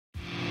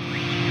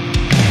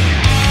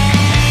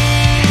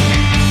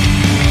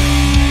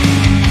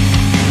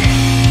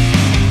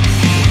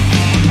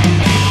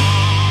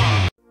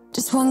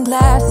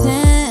glass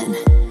in.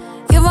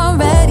 You're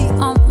already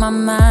on my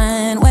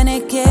mind. When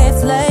it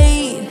gets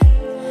late,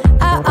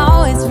 I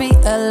always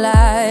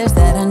realize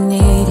that I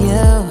need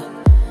you.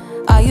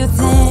 Are you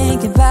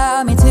thinking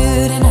about me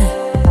too tonight?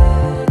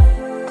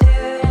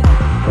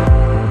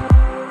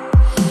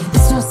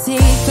 It's no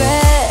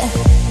secret,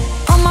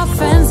 all my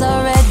friends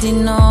already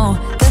know.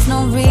 There's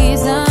no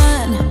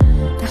reason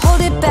to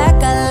hold it back,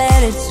 I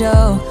let it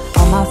show.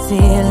 All my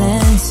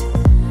feelings,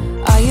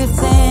 are you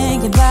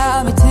thinking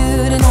about me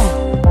too tonight?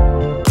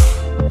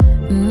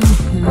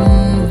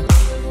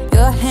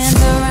 Your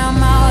hands around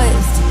my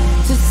waist,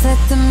 just let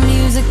the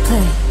music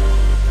play.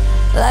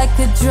 Like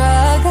a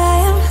drug, I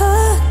am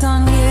hooked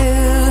on you.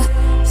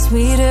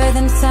 Sweeter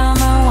than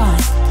summer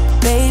wine,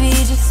 baby,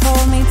 just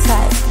hold me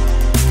tight.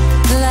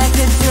 Like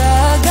a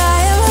drug, I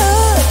am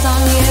hooked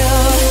on you.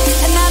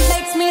 And that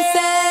makes me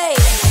say,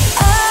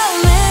 oh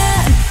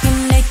man, you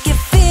make it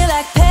feel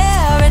like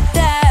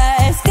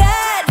paradise.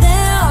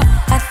 Goddamn,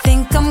 I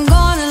think I'm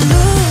gonna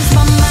lose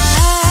my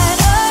mind.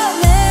 Oh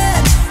man,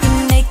 you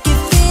make it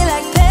feel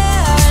like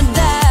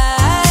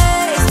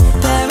paradise.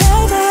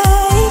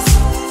 Paradise.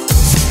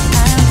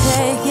 I'm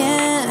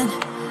taking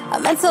a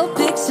mental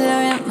picture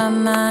in my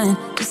mind,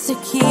 just to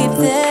keep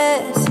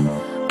this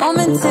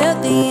moment till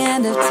the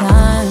end of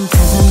time.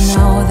 Cause I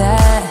know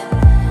that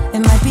it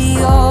might be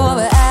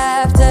over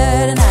after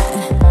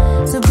tonight.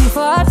 So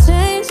before I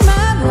change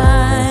my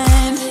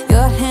mind,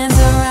 your hands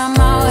around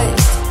my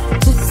waist,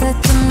 just let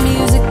the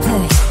music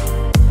play.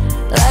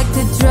 Like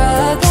a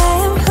drug, I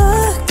am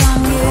hooked on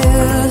you.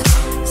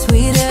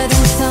 Sweeter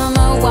than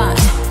summer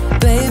wine,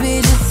 baby,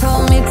 just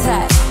hold me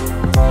tight.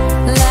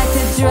 Like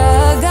a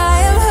drug, I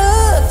am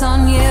hooked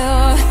on you.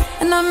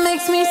 And that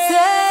makes me say,